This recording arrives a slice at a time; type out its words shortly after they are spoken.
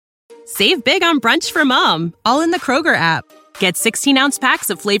Save big on brunch for mom, all in the Kroger app. Get 16-ounce packs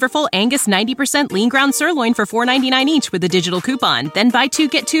of flavorful Angus 90% lean ground sirloin for $4.99 each with a digital coupon. Then buy 2,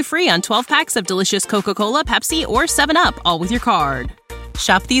 get 2 free on 12 packs of delicious Coca-Cola, Pepsi, or 7-Up, all with your card.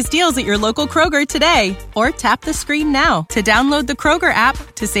 Shop these deals at your local Kroger today, or tap the screen now to download the Kroger app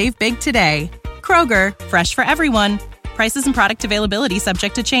to save big today. Kroger, fresh for everyone. Prices and product availability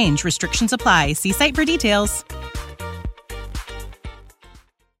subject to change. Restrictions apply. See site for details.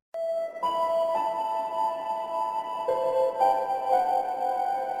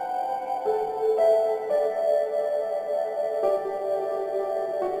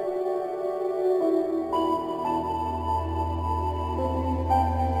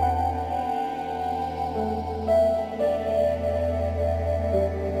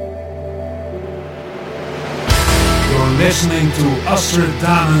 Listening to Astrid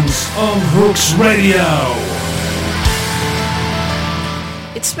Dahnens on Hooks Radio.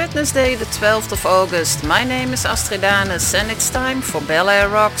 It's Wednesday, the 12th of August. My name is Astrid Dahnens and it's time for Bel Air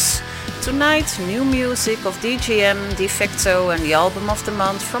Rocks. Tonight, new music of DGM, Defecto and the album of the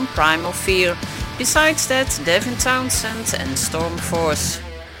month from Primal Fear. Besides that, Devin Townsend and Storm Force.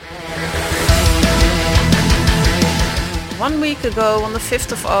 1 week ago, on the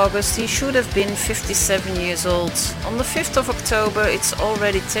 5th of August, he should have been 57 years old. On the 5th of October, it's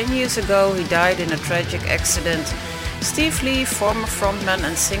already 10 years ago, he died in a tragic accident. Steve Lee, former frontman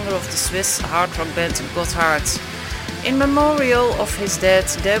and singer of the Swiss hard rock band Gotthard. In memorial of his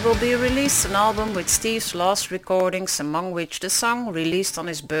death, there will be released an album with Steve's last recordings, among which the song released on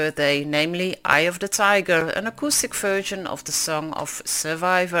his birthday, namely Eye of the Tiger, an acoustic version of the song of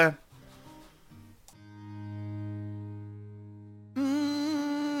Survivor.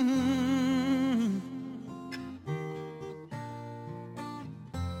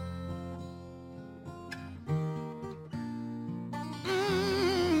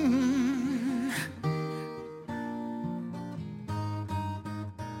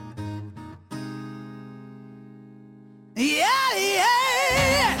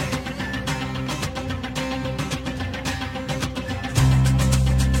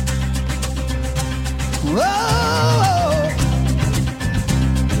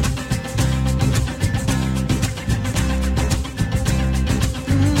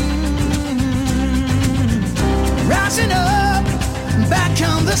 Rising up, back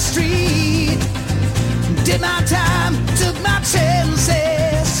on the street. Did my time, took my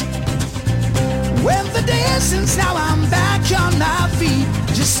chances. Went the distance, now I'm back on my feet.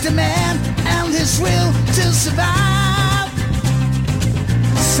 Just a man and his will to survive.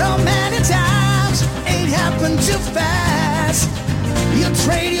 So many times, it happened too fast. You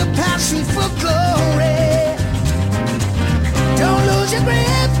trade your passion for glory. Don't lose your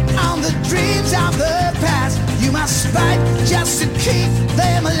grip on the dreams of the past. You must fight just to keep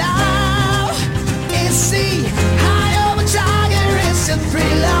them alive. It's the high of a tiger, it's the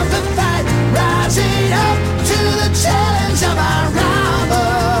thrill of the fight. Rising up to the challenge of our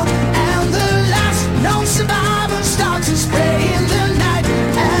rival. And the last known survivor starts to spray in the night.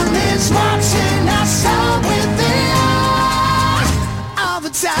 And is watching us all with the eyes of a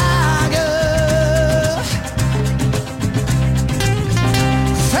tiger.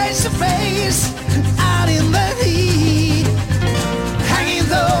 Face to face, out in the heat, hanging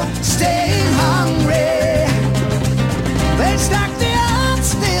though, staying hungry. They stack the odds,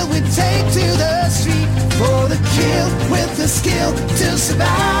 still we take to the street for the kill with the skill to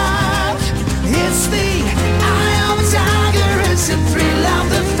survive. It's the eye of a tiger, it's the thrill of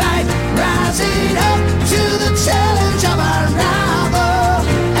the fight. Rising up to the challenge of our rival.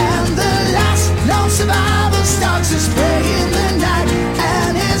 And the last known survivor starts to spray in the night.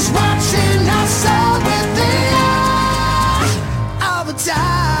 And is watching us all with the eye of a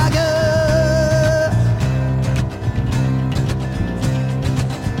tiger.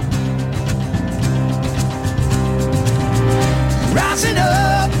 Rising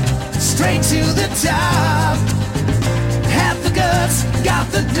up, straight to the top. Had the guts, got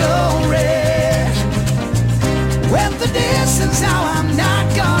the glory. Went the distance, now I'm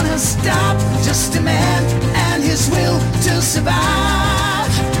not gonna stop. Just a man and his will to survive.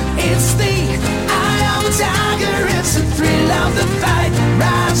 It's the eye of a tiger, it's the thrill of the fight.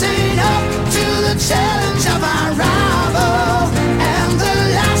 Rising up to the challenge of our rival. And the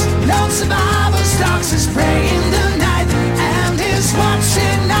last known survivor stalks his prey in the night. And is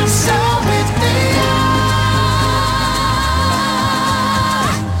watching us all with the eye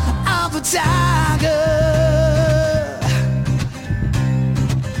of a tiger.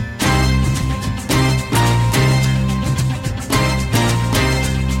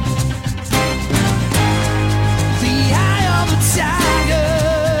 The eye of a tiger.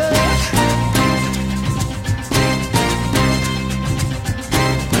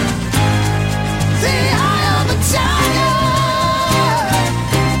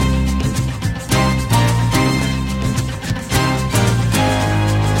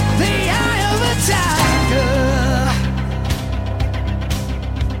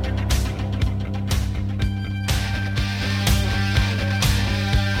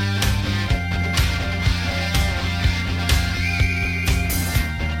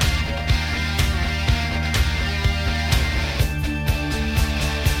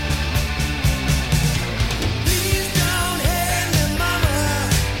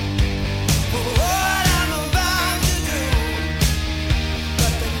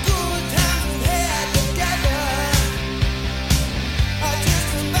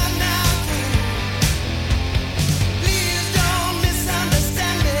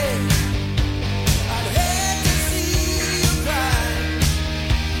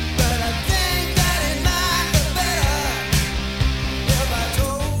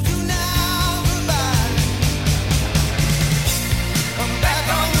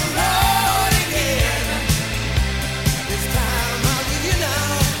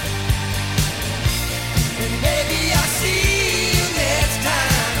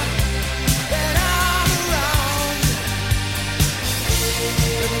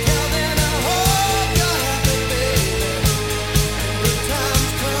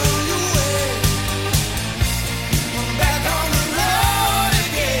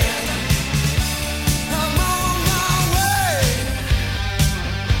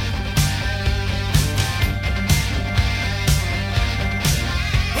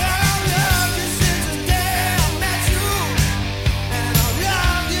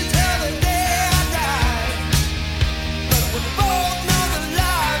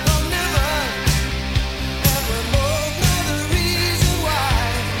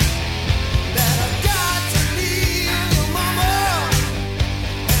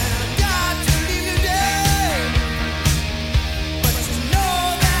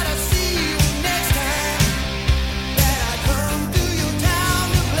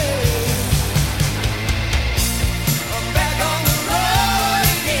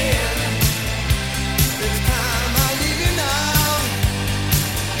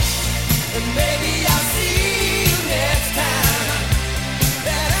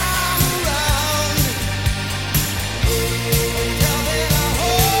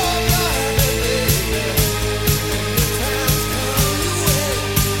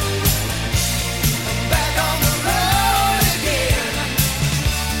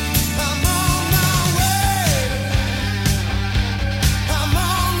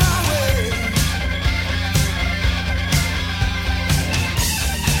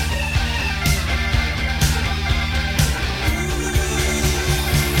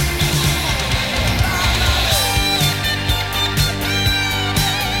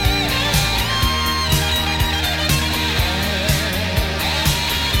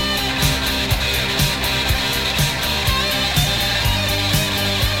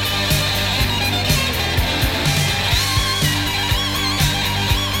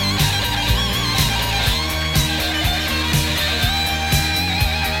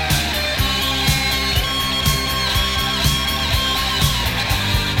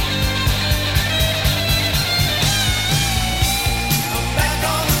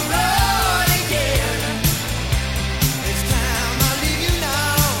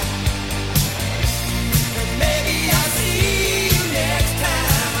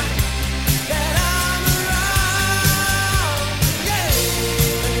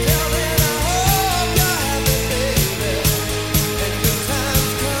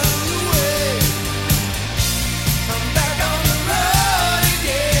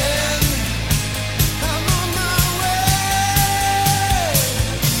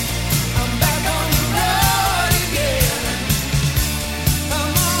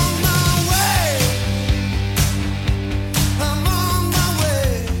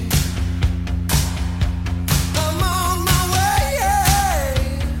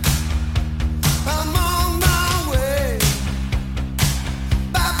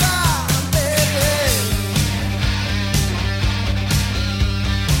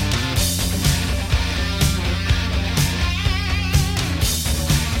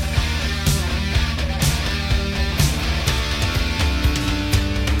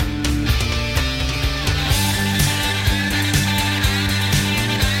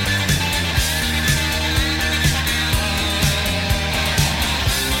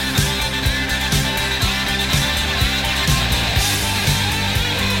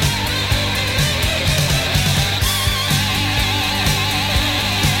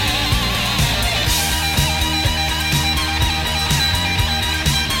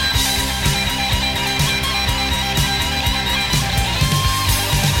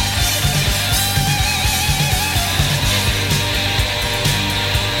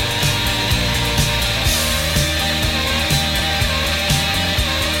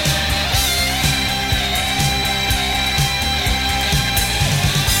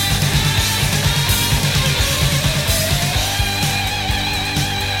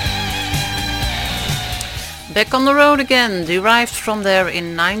 Back on the road again, derived from their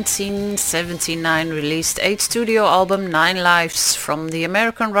in 1979 released 8th studio album Nine Lives from the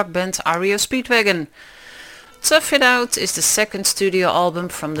American rock band REO Speedwagon. Tough It Out is the second studio album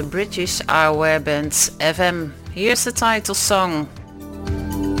from the British Airware band FM. Here's the title song.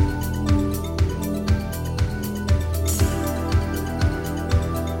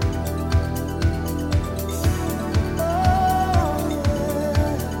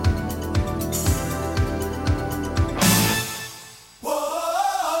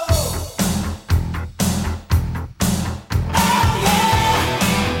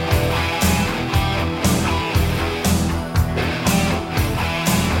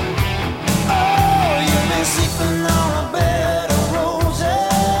 Sleeping on a bed of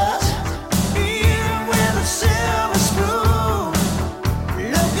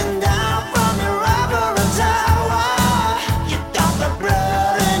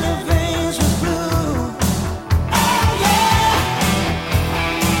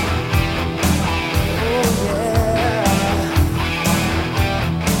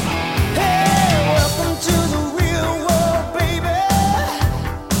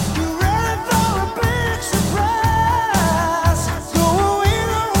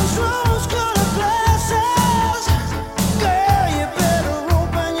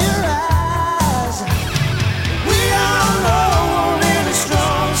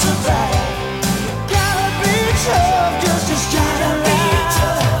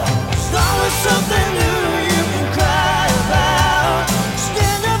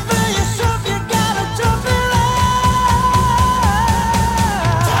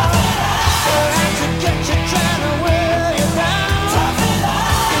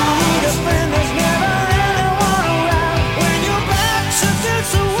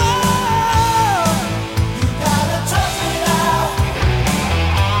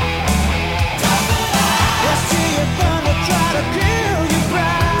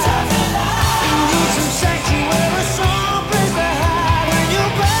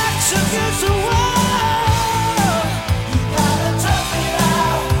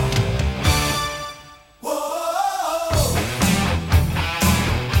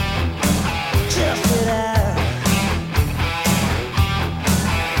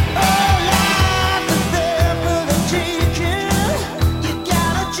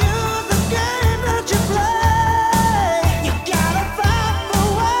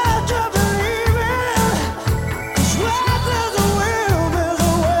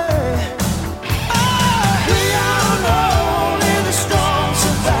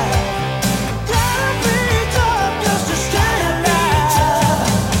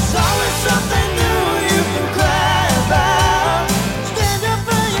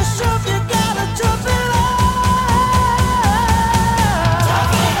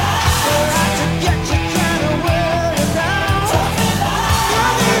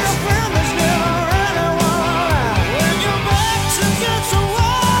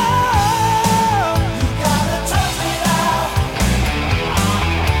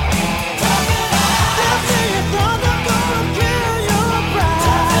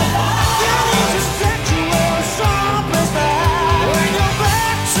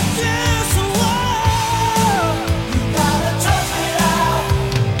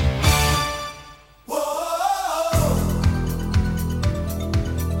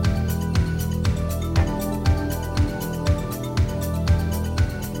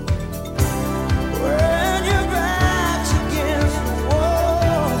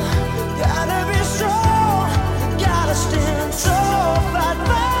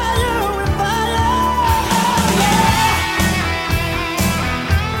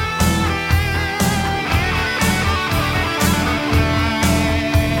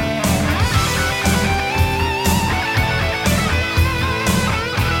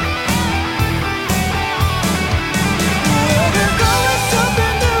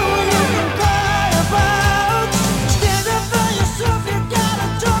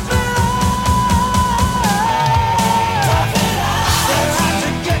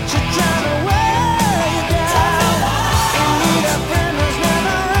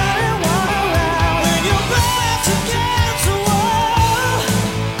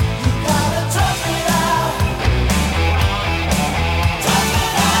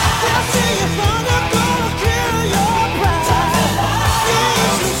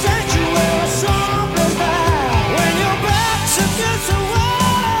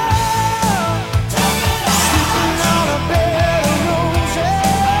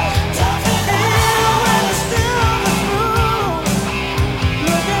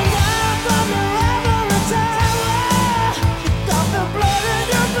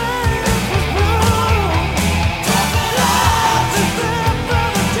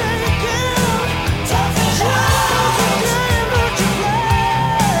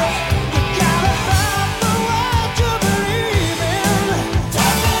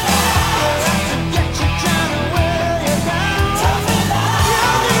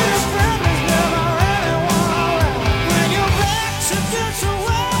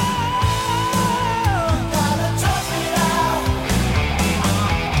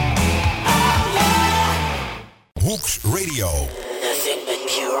Hooks Radio. Nothing but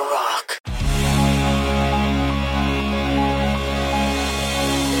pure rock.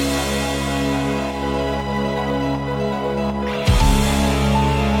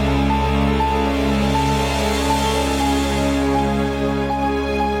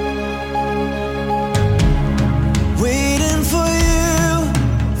 Waiting for you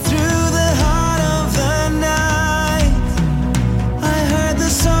through the heart of the night. I heard the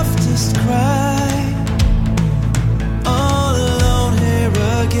softest cry, all alone here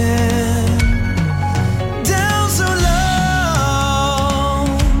again. Down so low,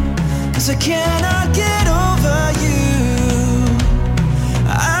 'cause I cannot get over you.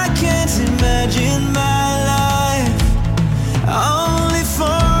 I can't imagine my life only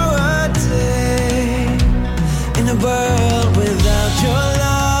for a day in a world without your love.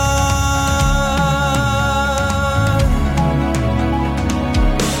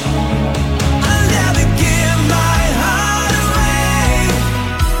 I'll never give my heart away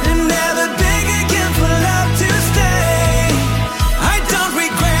and never beg again for love to stay. I don't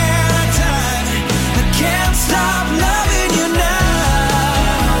regret our time. I can't stop loving you now.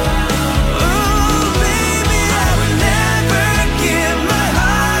 Oh, baby, I will never give my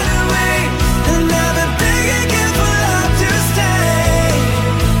heart away and never beg again for love to stay.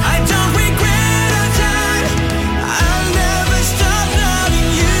 I don't regret our time. I'll never stop loving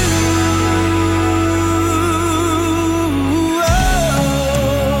you.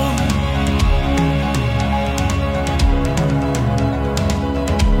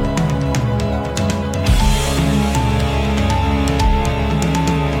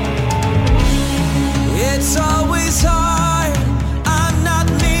 It's always hard. I'm not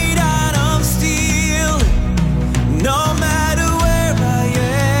made out of steel. No matter where I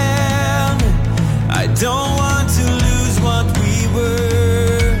am, I don't want to lose what we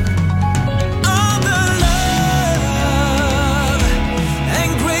were. All the love and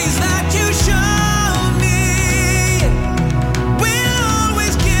grace that you show me will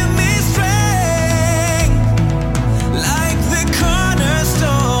always give me strength, like the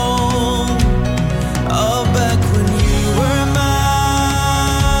cornerstone. Oh, back when you were mine.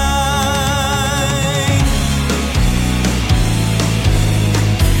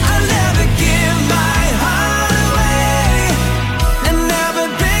 I'll never give my heart away and never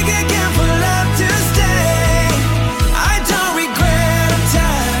beg again for love to stay. I don't regret a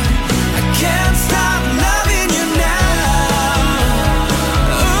time. I can't stop loving you now.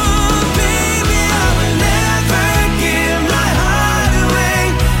 Oh, baby, I will never give my heart away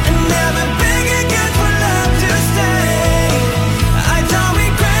and never beg again for love to stay. I don't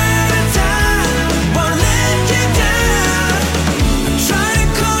regret a time. Won't let you down. I'm trying to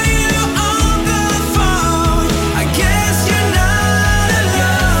call you on the phone. I guess you're not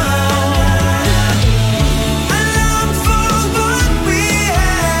alone. I long for what we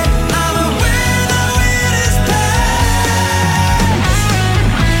had. I'm aware that it is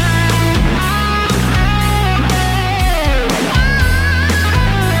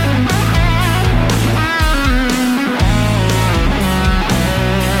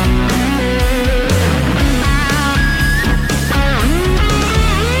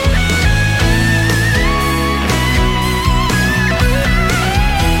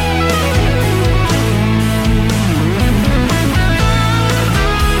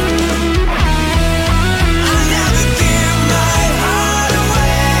I'll never give my heart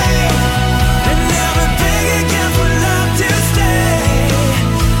away and never beg again for love to stay.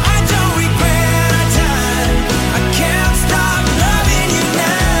 I don't regret our time. I can't stop loving you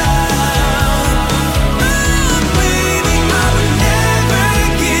now. Oh, baby, I will never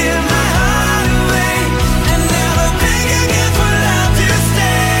give my heart away and never beg again for love to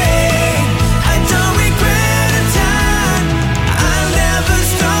stay. I don't regret a time. I'll never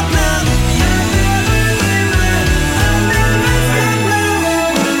stop loving you. I'll never stop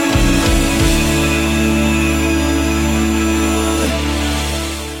loving you.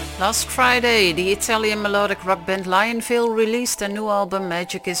 Last Friday, the Italian melodic rock band Lionville released their new album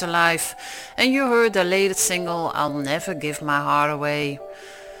Magic is Alive, and you heard their latest single I'll Never Give My Heart Away.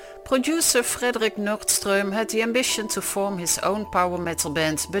 Producer Fredrik Nordström had the ambition to form his own power metal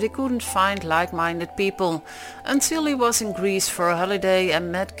band, but he couldn't find like-minded people until he was in Greece for a holiday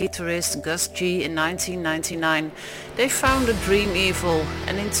and met guitarist Gus G in 1999. They founded Dream Evil,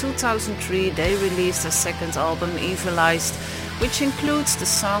 and in 2003 they released their second album Evilized, which includes the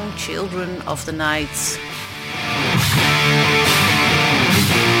song Children of the Night.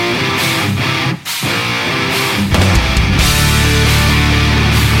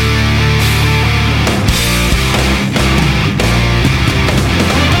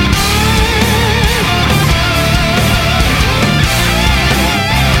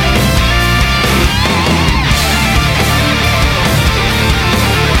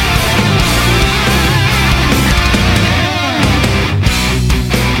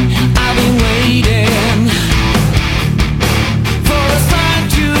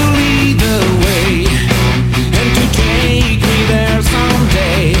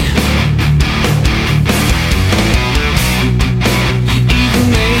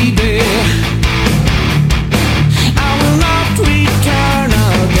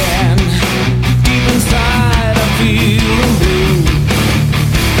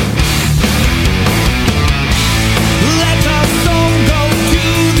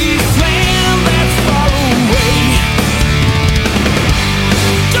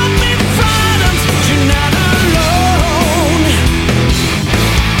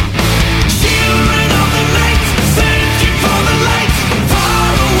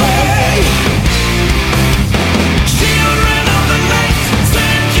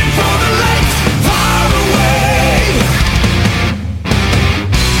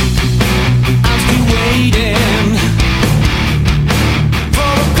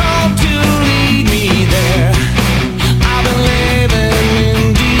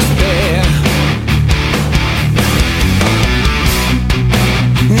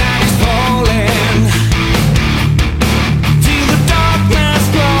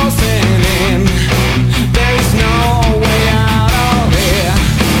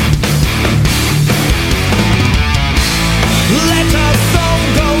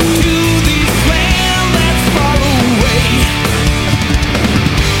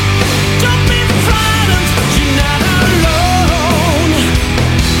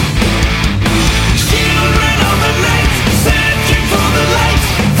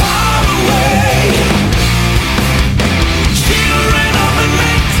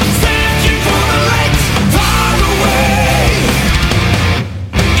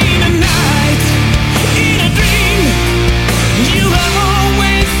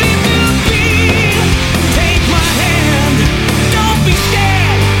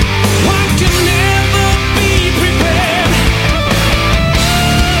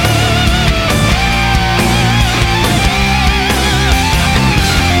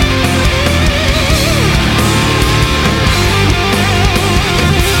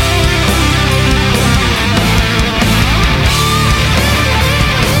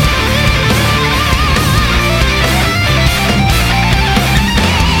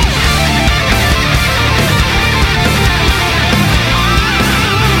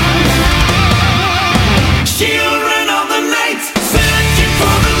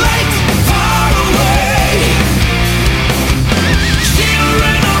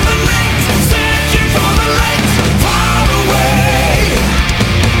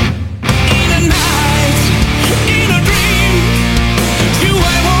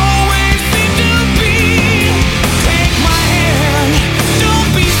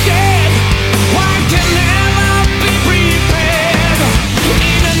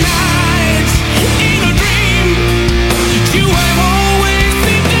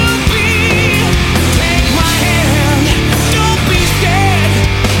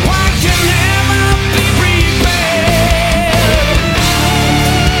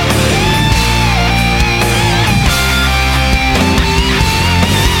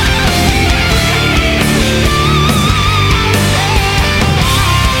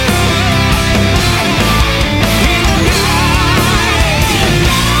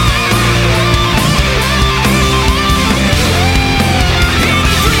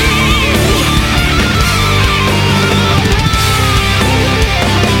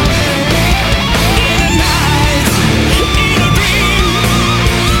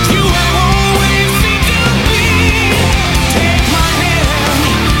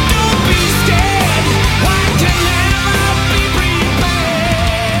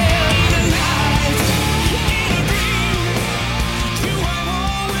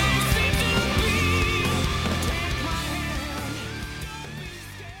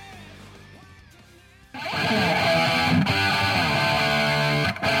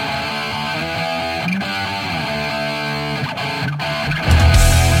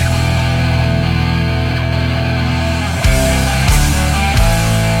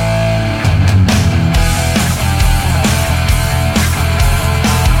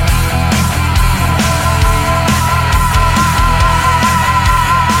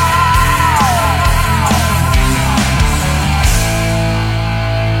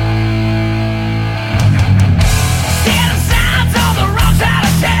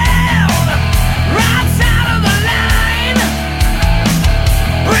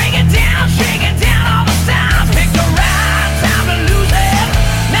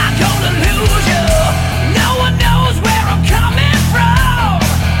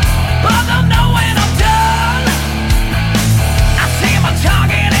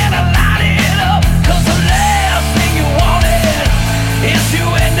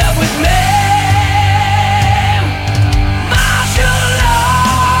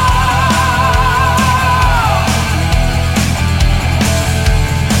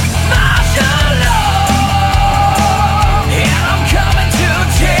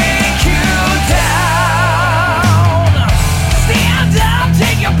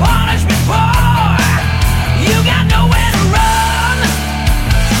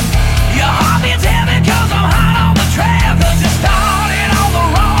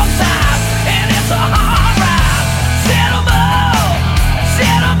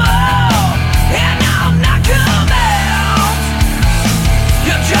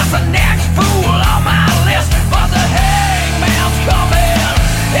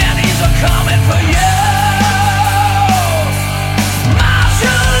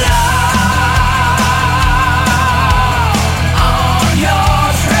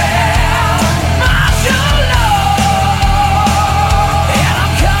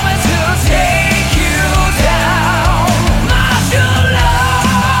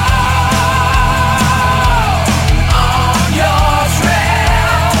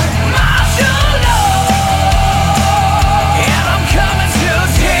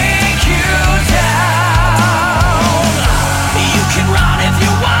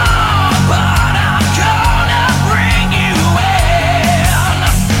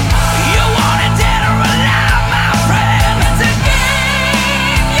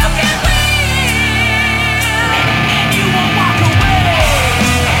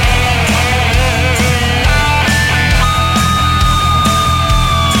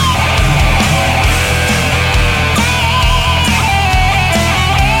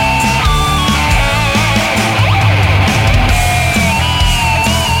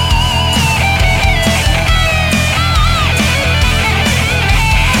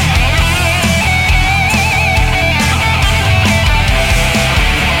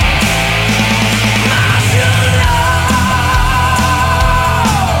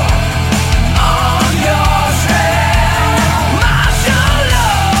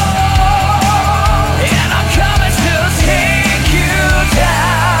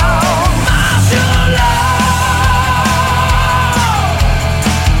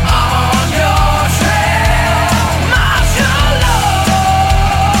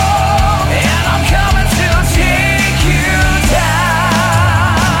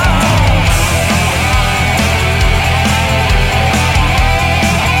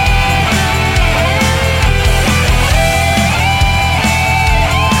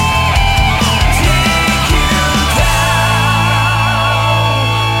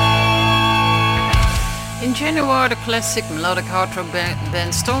 Before the classic melodic hard rock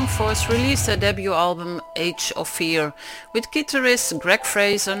band Stormforce released their debut album Age of Fear, with guitarist Greg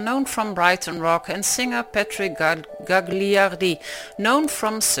Fraser, known from Brighton Rock, and singer Patrick Gagliardi, known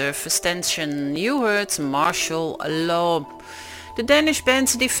from Surface Tension. You heard Martial Law. The Danish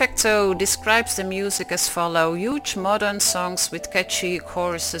band De Facto describes the music as follow: huge modern songs with catchy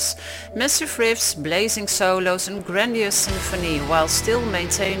choruses, massive riffs, blazing solos and grandiose symphony, while still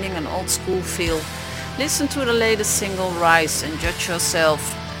maintaining an old school feel. Listen to the latest single Rise and judge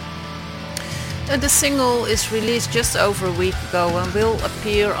yourself. The single is released just over a week ago and will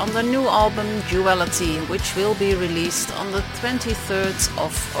appear on the new album Duality, which will be released on the 23rd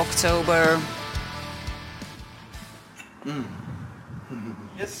of October.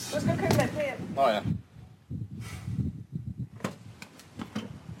 Yes. Oh ja.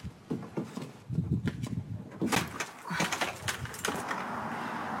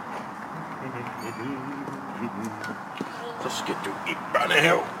 Så skal du i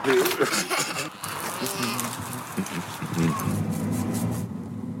børnehave.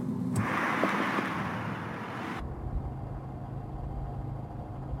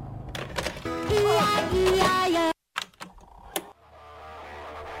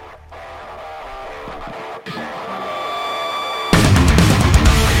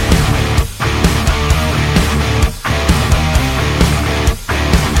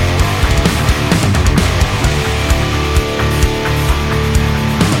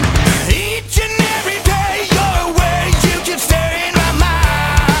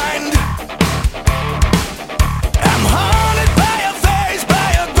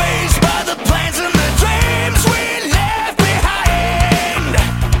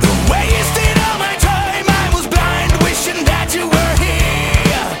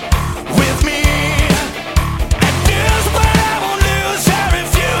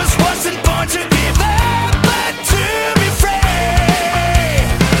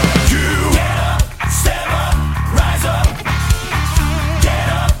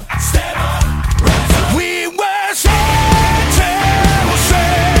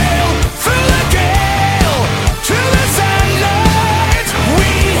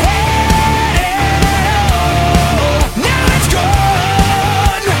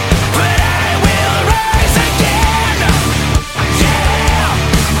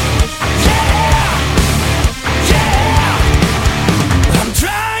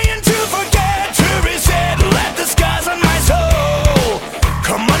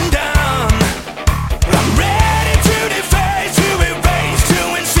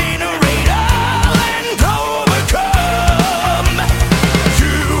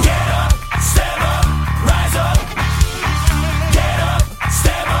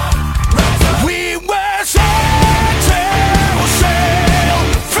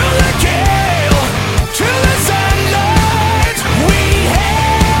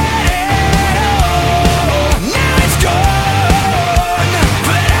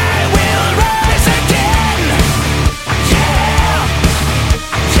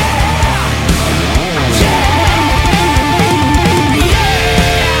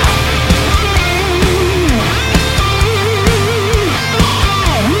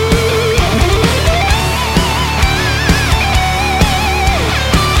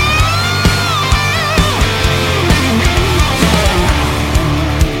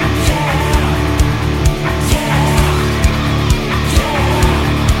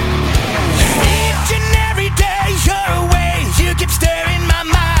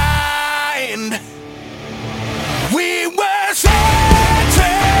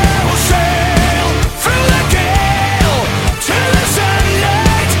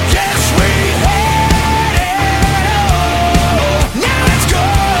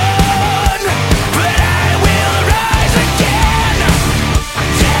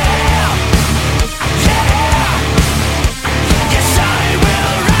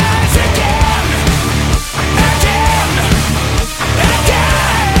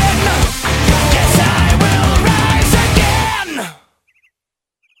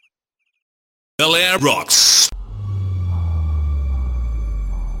 Bel-Air Rocks.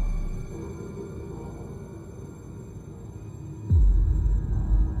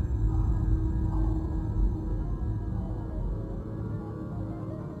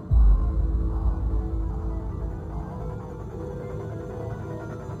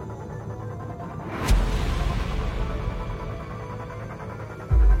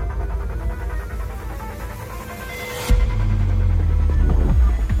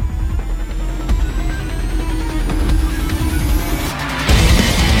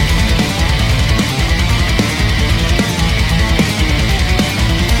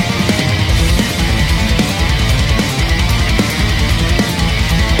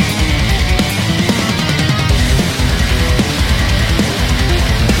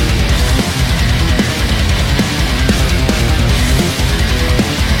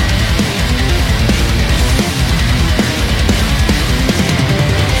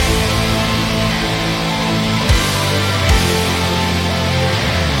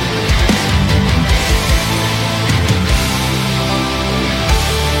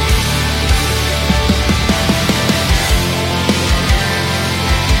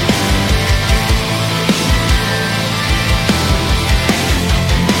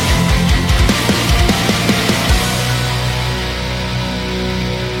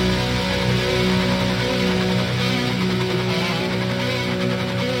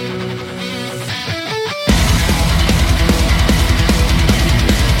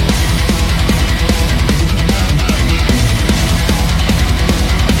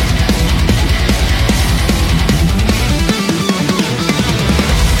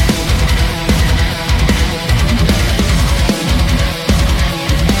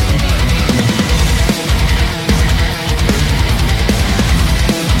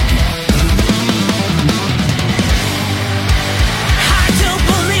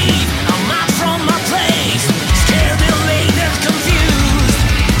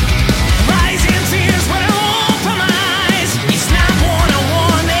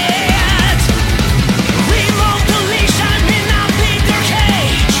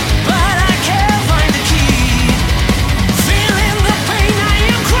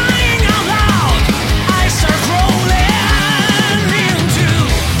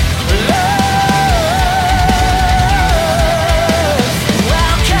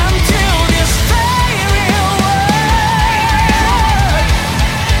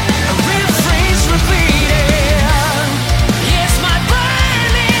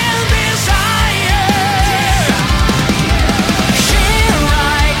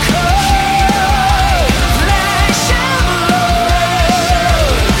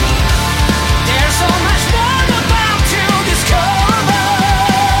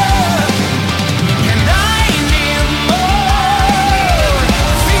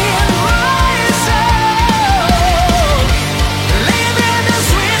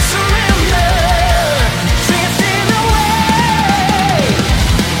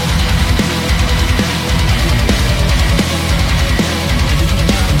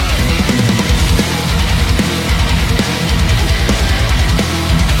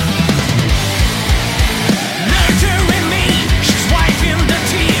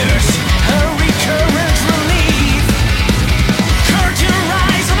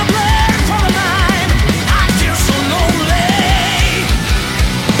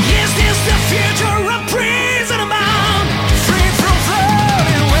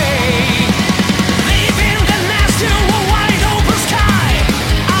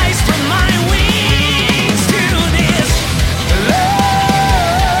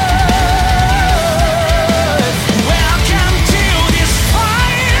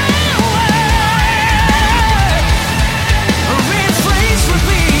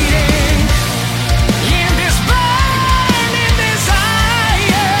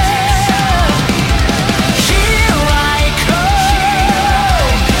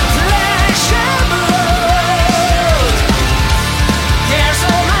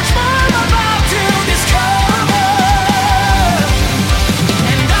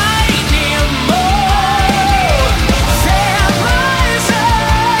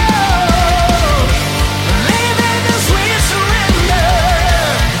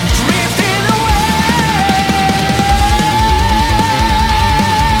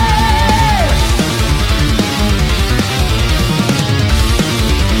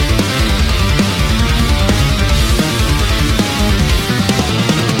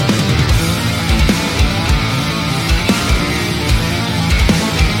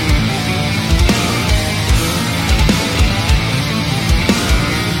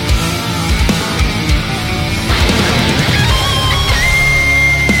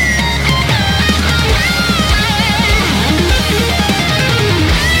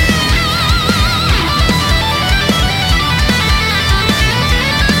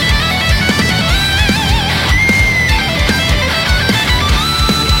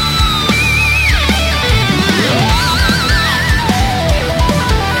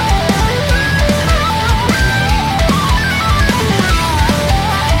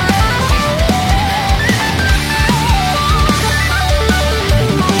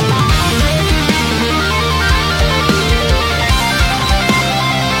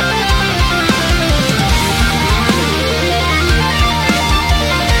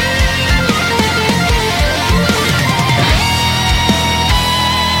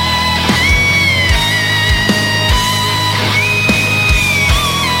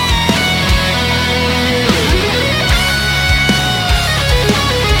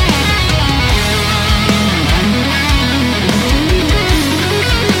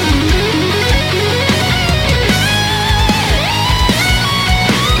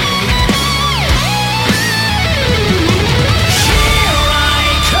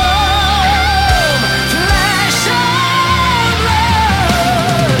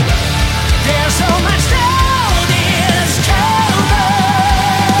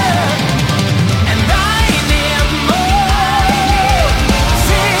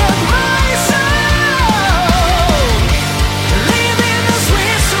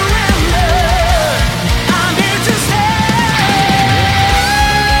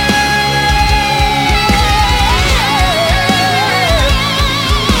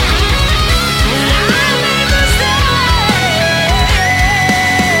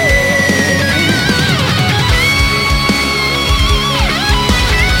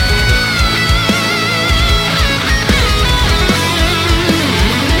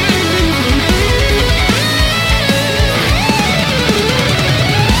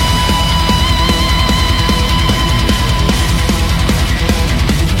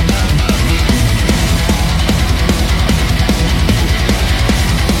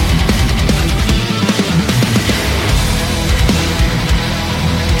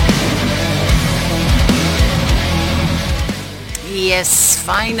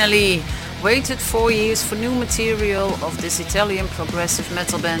 finally! Waited 4 years for new material of this Italian progressive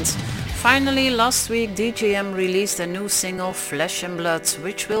metal band. Finally, last week DJM released a new single, Flesh and Blood,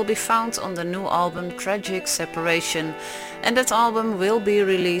 which will be found on the new album Tragic Separation, and that album will be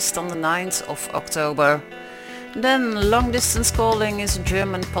released on the 9th of October. Then Long Distance Calling is a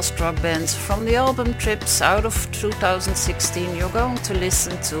German post-rock band. From the album Trips out of 2016 you're going to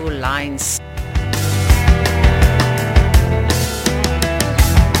listen to Lines.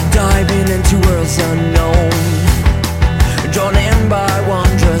 Diving into worlds unknown, drawn in by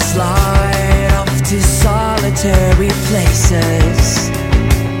wondrous light, off to solitary places,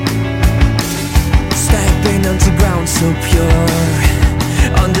 stepping onto ground so pure,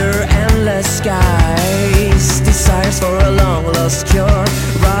 under endless skies, desires for a long lost cure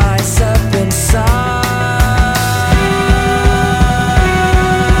rise up inside.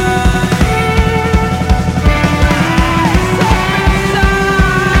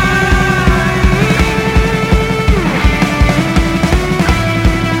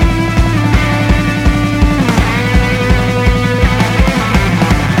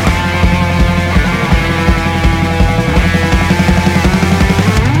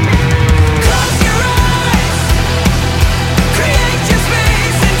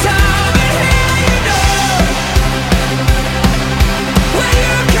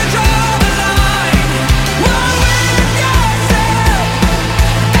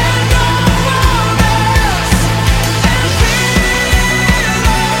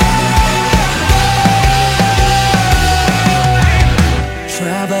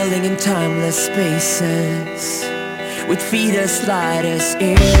 Spaces with feet as light as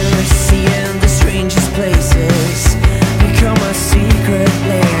air, seeing the strangest places become a secret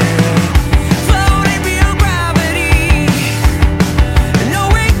lair, floating beyond gravity, no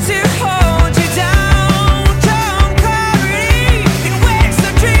way to hold you down. Come clarity in waves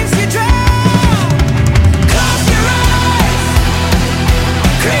of dreams you drown. Close your eyes,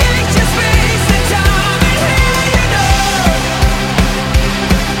 create your space and time, and here you know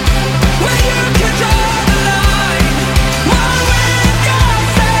where you can draw the line, one with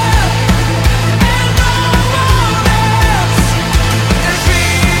yourself and no one else, and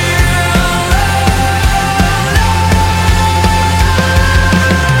feel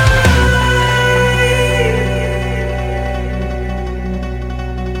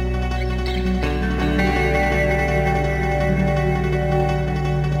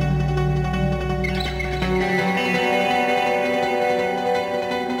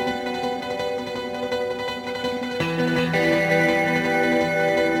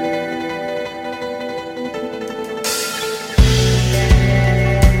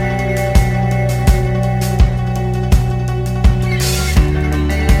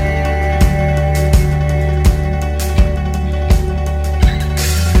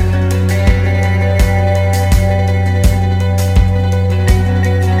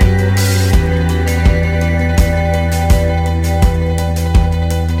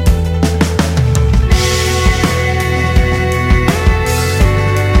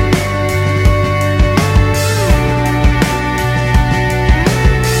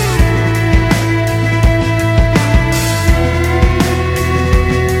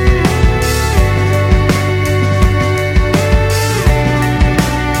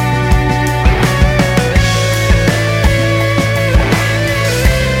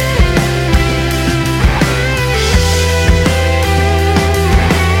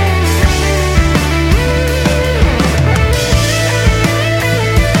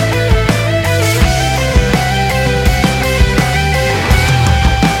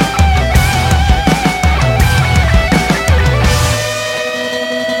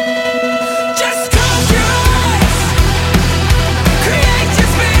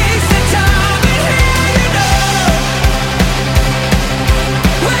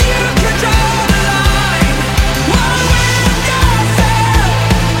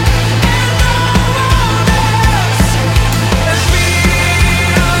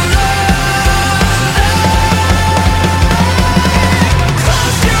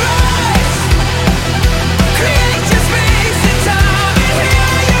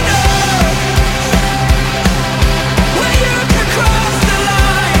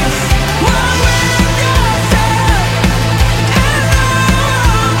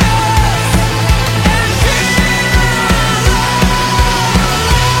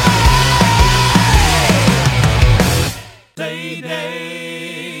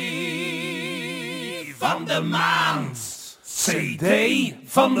van de maand. CD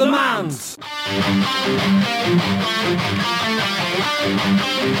van de maand.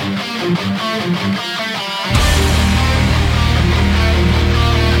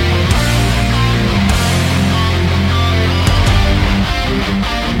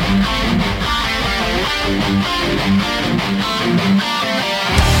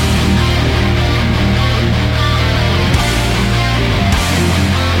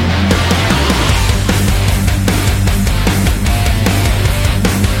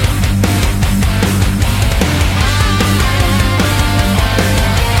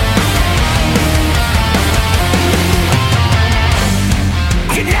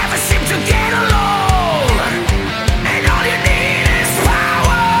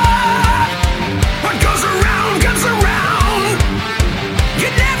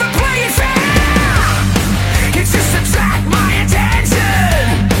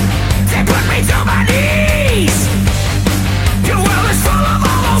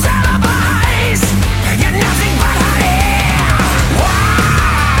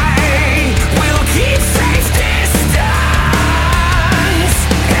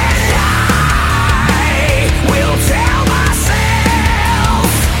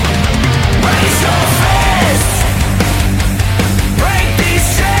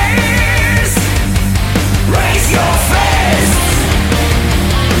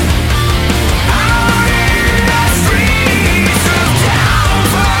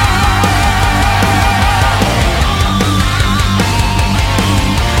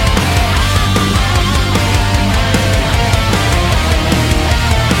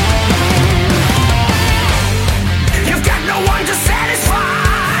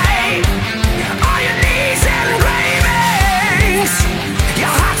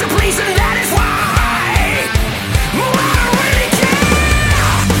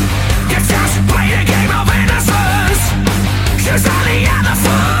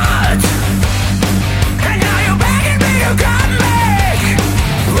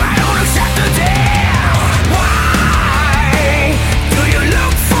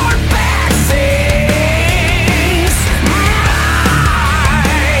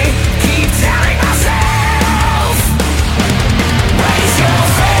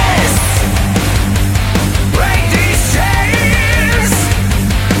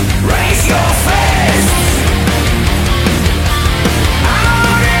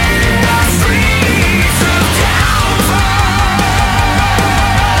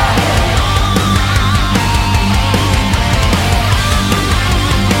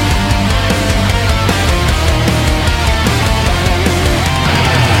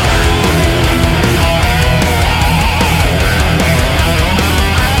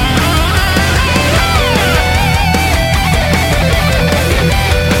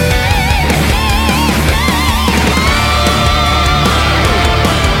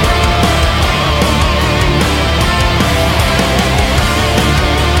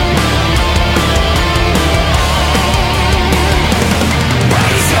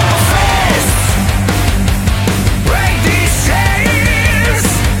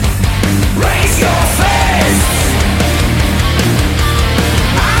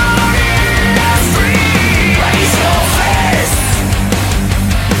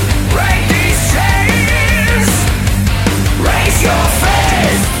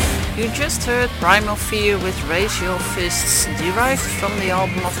 just heard Primal Fear with Raise Your Fists, derived from the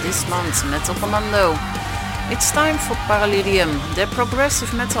album of this month, Metal Commando. It's time for Paralydium. Their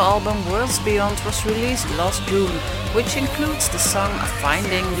progressive metal album Worlds Beyond was released last June, which includes the song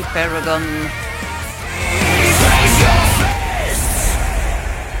Finding the Paragon.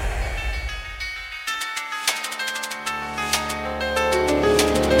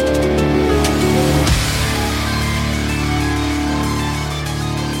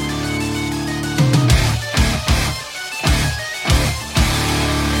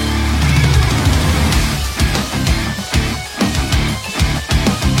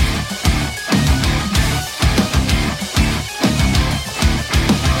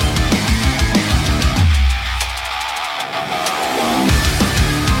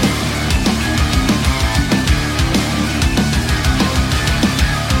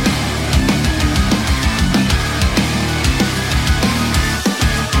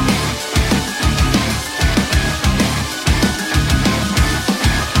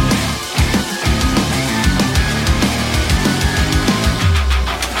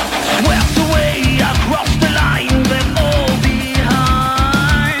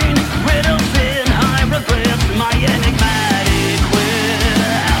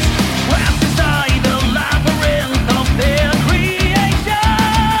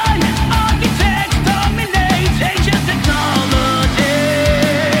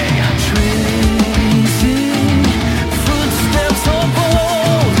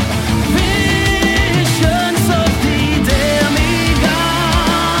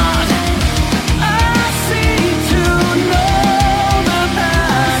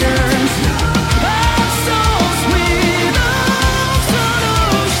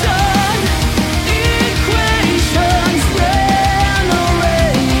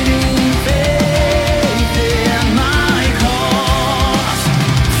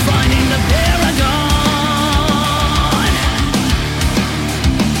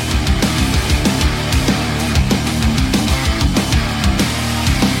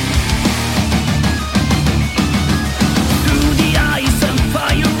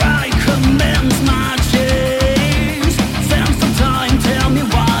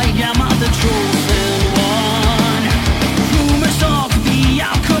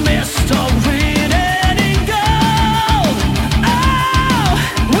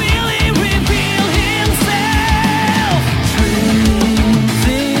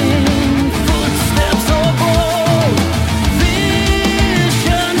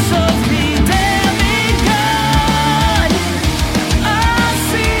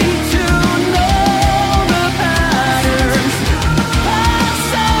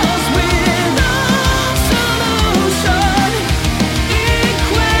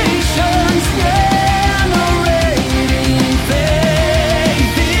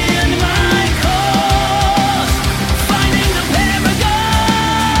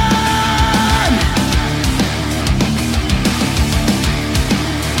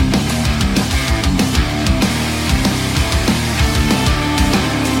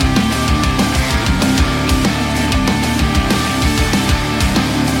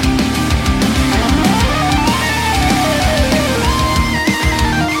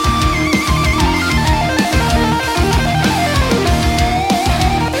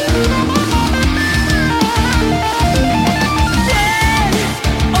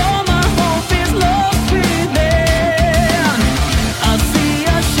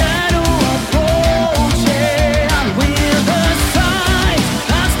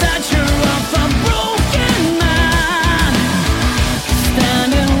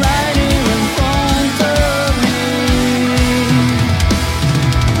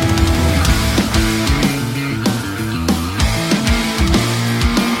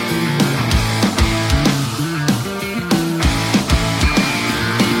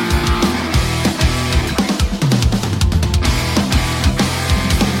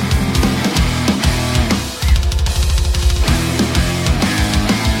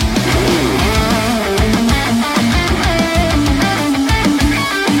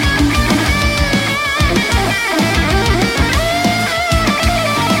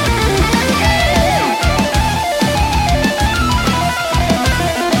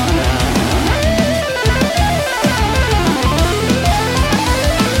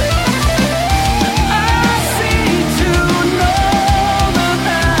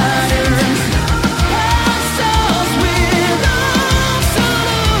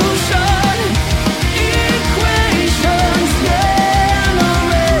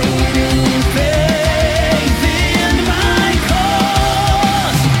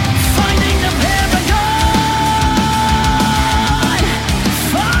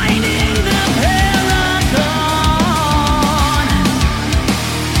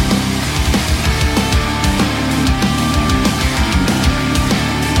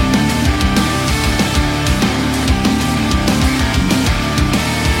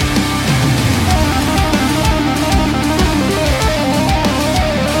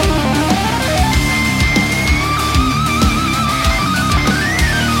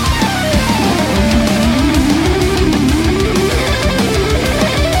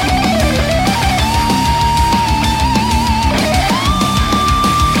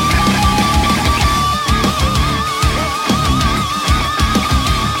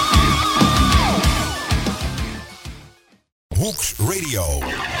 Hooks Radio.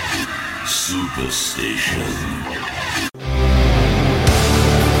 Superstation.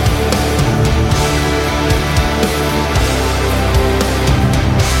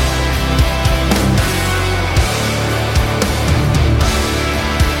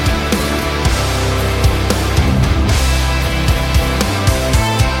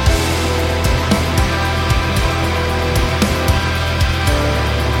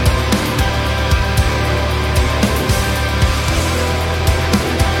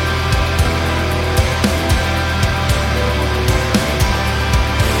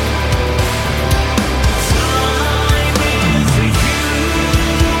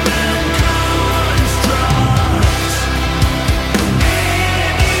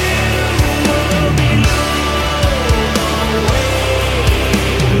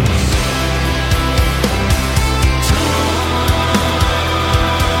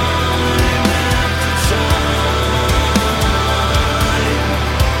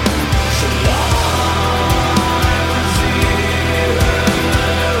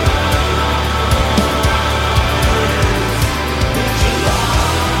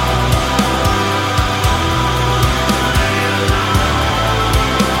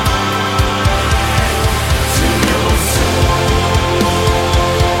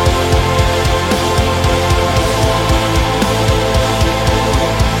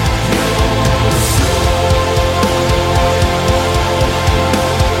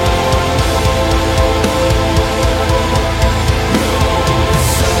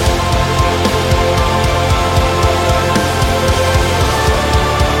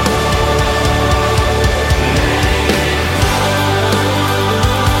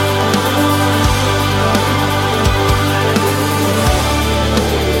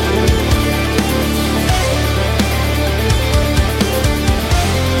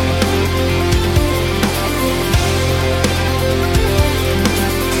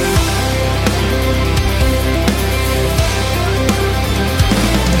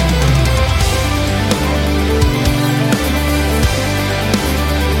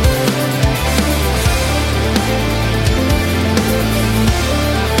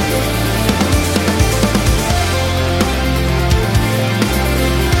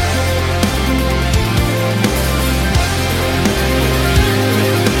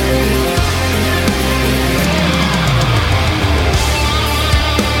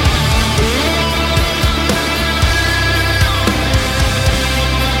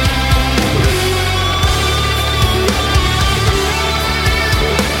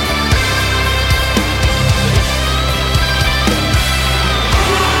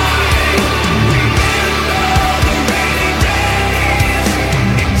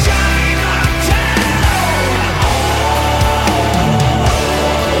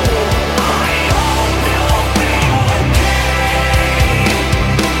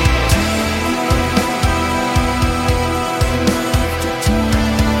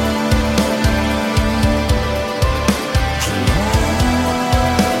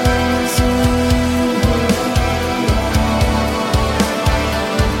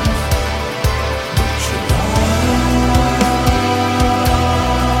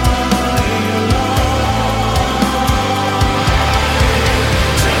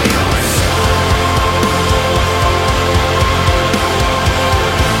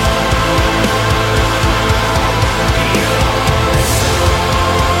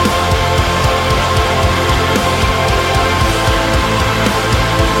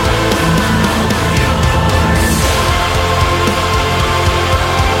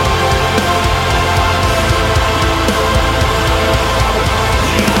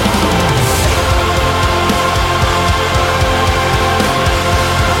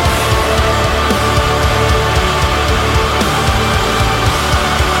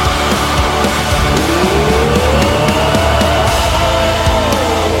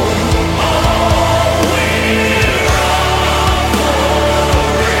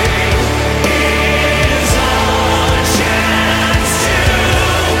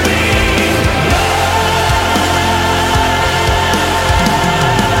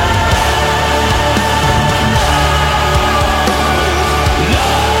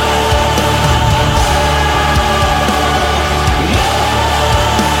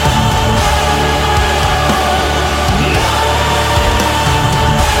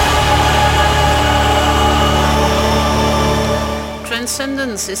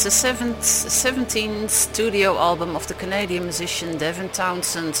 Transcendence is the 17th studio album of the Canadian musician Devin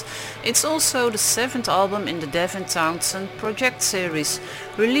Townsend. It's also the 7th album in the Devin Townsend Project series,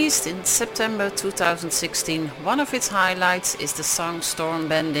 released in September 2016. One of its highlights is the song Storm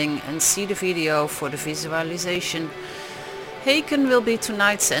Bending, and see the video for the visualization. Haken will be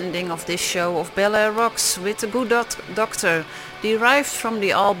tonight's ending of this show of Bel Air Rocks with The Good Doctor, derived from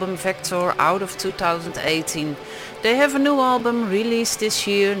the album Vector out of 2018. They have a new album released this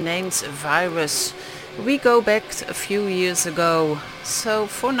year named Virus. We go back a few years ago. So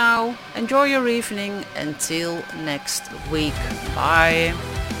for now, enjoy your evening until next week. Bye.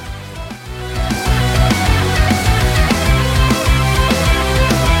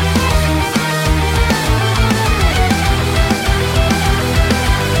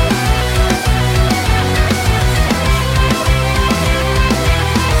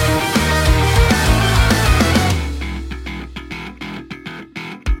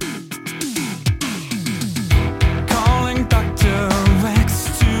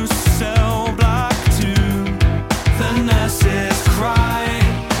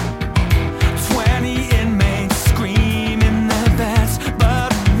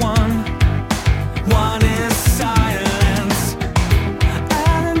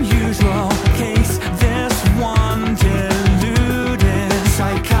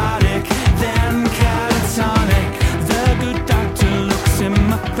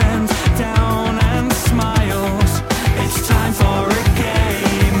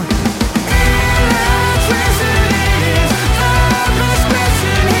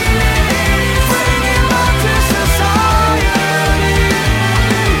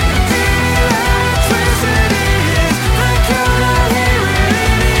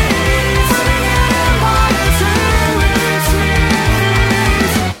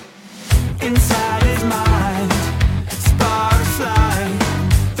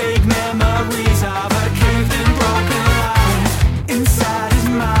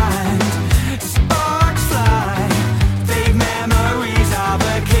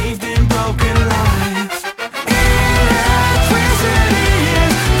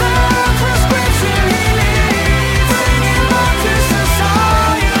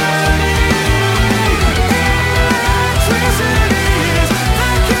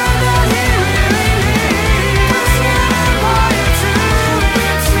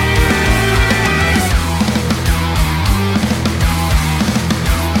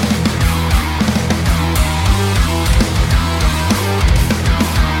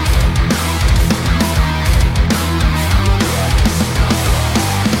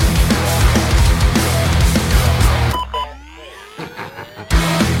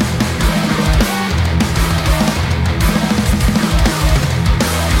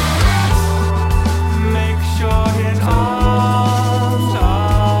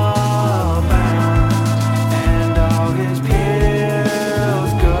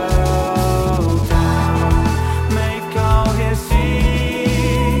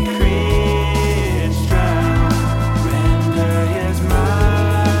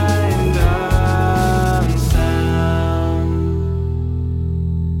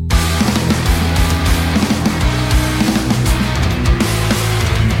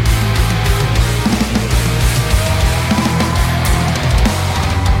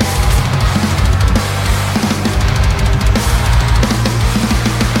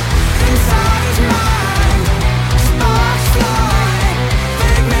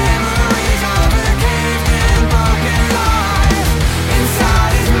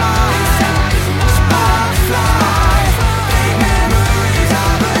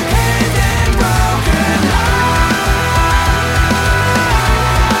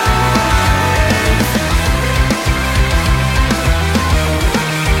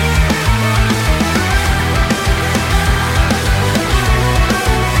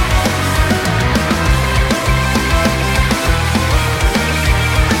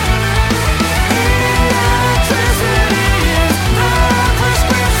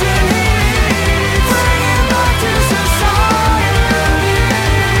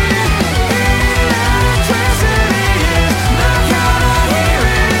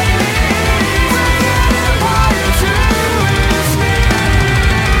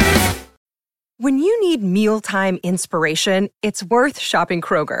 When you need mealtime inspiration, it's worth shopping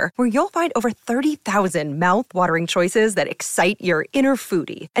Kroger, where you'll find over 30,000 mouth-watering choices that excite your inner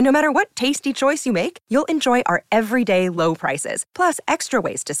foodie. And no matter what tasty choice you make, you'll enjoy our everyday low prices, plus extra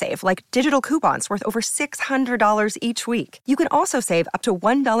ways to save, like digital coupons worth over $600 each week. You can also save up to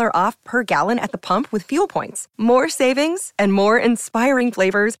 $1 off per gallon at the pump with fuel points. More savings and more inspiring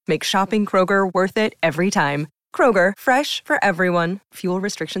flavors make shopping Kroger worth it every time. Kroger, fresh for everyone. Fuel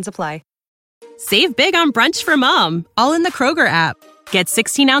restrictions apply. Save big on brunch for mom, all in the Kroger app. Get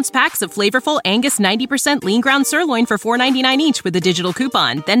 16-ounce packs of flavorful Angus 90% lean ground sirloin for $4.99 each with a digital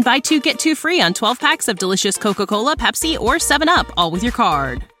coupon. Then buy 2, get 2 free on 12 packs of delicious Coca-Cola, Pepsi, or 7-Up, all with your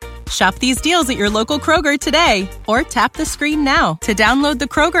card. Shop these deals at your local Kroger today, or tap the screen now to download the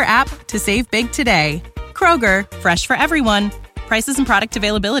Kroger app to save big today. Kroger, fresh for everyone. Prices and product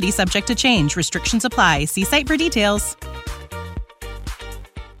availability subject to change. Restrictions apply. See site for details.